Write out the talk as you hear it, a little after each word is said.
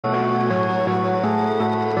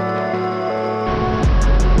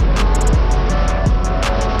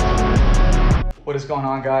What is going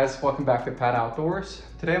on, guys? Welcome back to Pat Outdoors.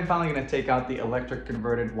 Today I'm finally going to take out the electric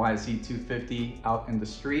converted YZ250 out in the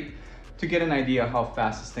street to get an idea how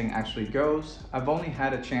fast this thing actually goes. I've only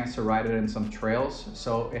had a chance to ride it in some trails,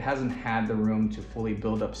 so it hasn't had the room to fully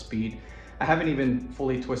build up speed. I haven't even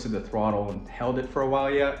fully twisted the throttle and held it for a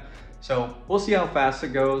while yet, so we'll see how fast it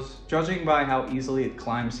goes. Judging by how easily it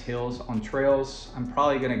climbs hills on trails, I'm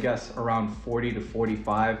probably going to guess around 40 to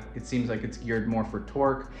 45. It seems like it's geared more for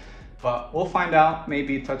torque. But we'll find out.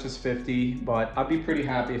 Maybe it touches 50, but I'd be pretty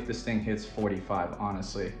happy if this thing hits 45,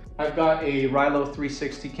 honestly. I've got a Rilo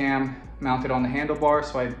 360 cam mounted on the handlebar,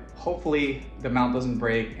 so hopefully the mount doesn't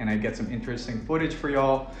break and I get some interesting footage for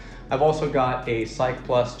y'all. I've also got a Psych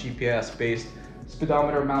Plus GPS based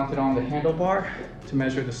speedometer mounted on the handlebar to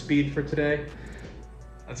measure the speed for today.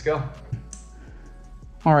 Let's go.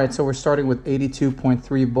 All right, so we're starting with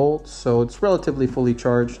 82.3 volts, so it's relatively fully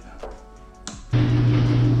charged.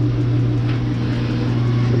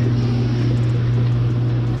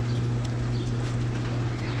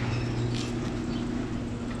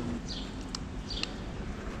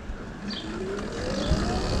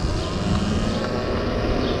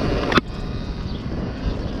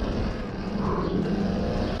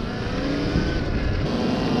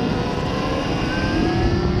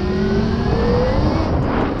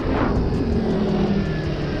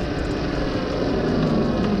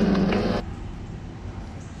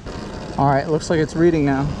 All right, looks like it's reading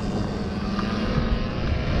now.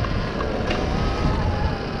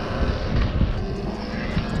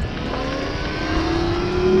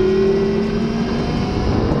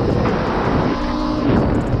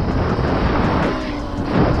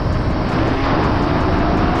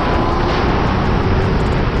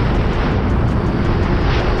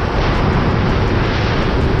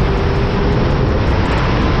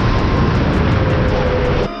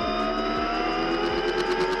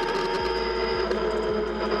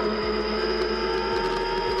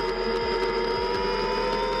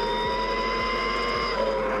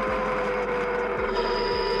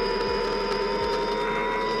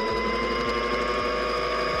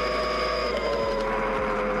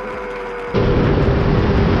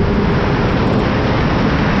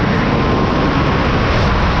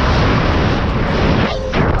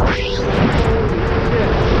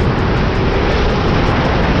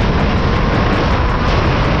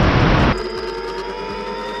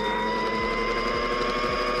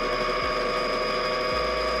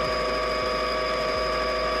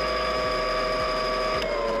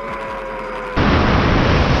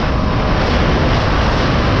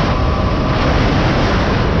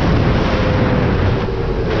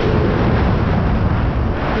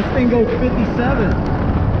 Goes 57.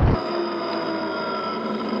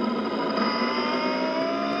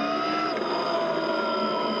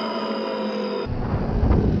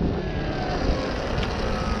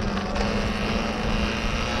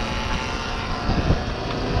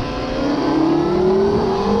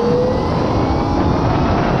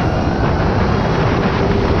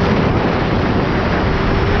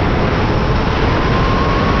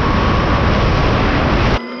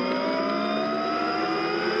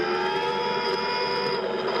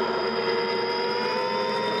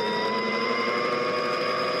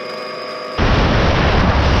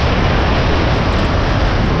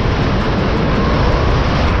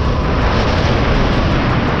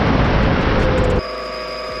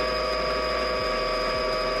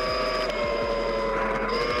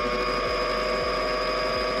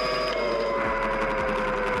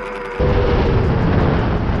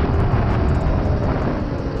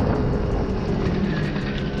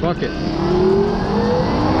 Bucket.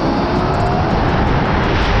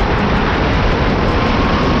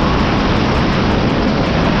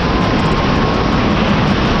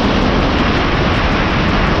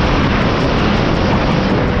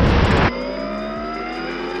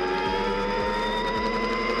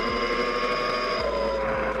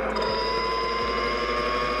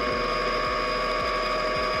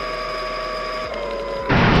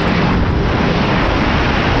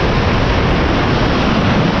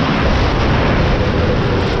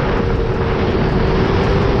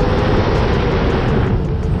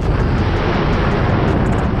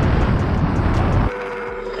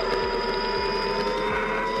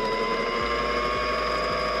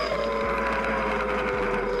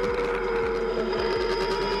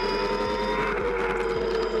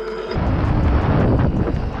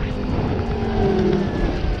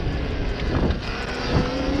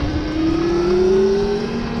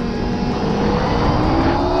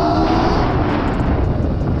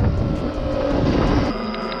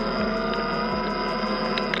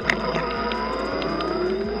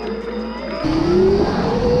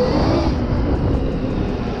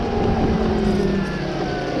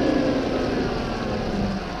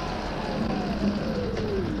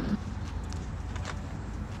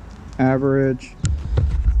 Average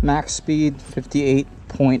max speed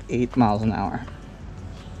 58.8 miles an hour.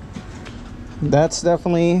 That's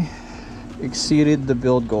definitely exceeded the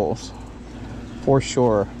build goals for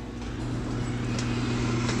sure.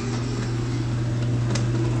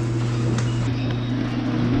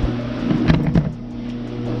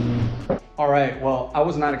 All right, well, I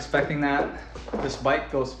was not expecting that. This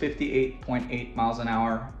bike goes 58.8 miles an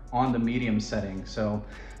hour on the medium setting. So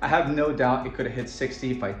I have no doubt it could have hit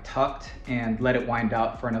 60 if I tucked and let it wind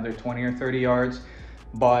out for another 20 or 30 yards.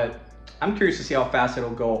 But I'm curious to see how fast it'll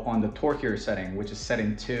go on the torquier setting, which is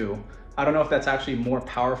setting 2. I don't know if that's actually more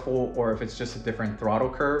powerful or if it's just a different throttle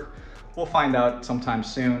curve. We'll find out sometime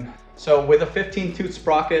soon. So with a 15 tooth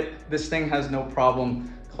sprocket, this thing has no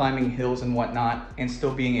problem climbing hills and whatnot and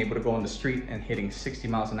still being able to go on the street and hitting 60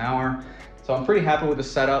 miles an hour. So I'm pretty happy with the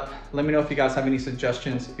setup. Let me know if you guys have any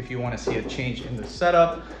suggestions if you want to see a change in the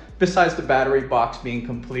setup besides the battery box being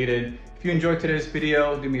completed. If you enjoyed today's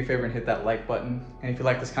video, do me a favor and hit that like button. And if you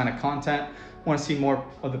like this kind of content, want to see more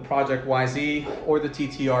of the Project YZ or the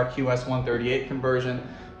TTR QS138 conversion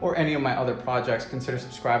or any of my other projects, consider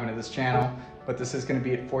subscribing to this channel. But this is going to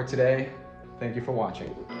be it for today. Thank you for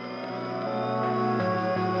watching.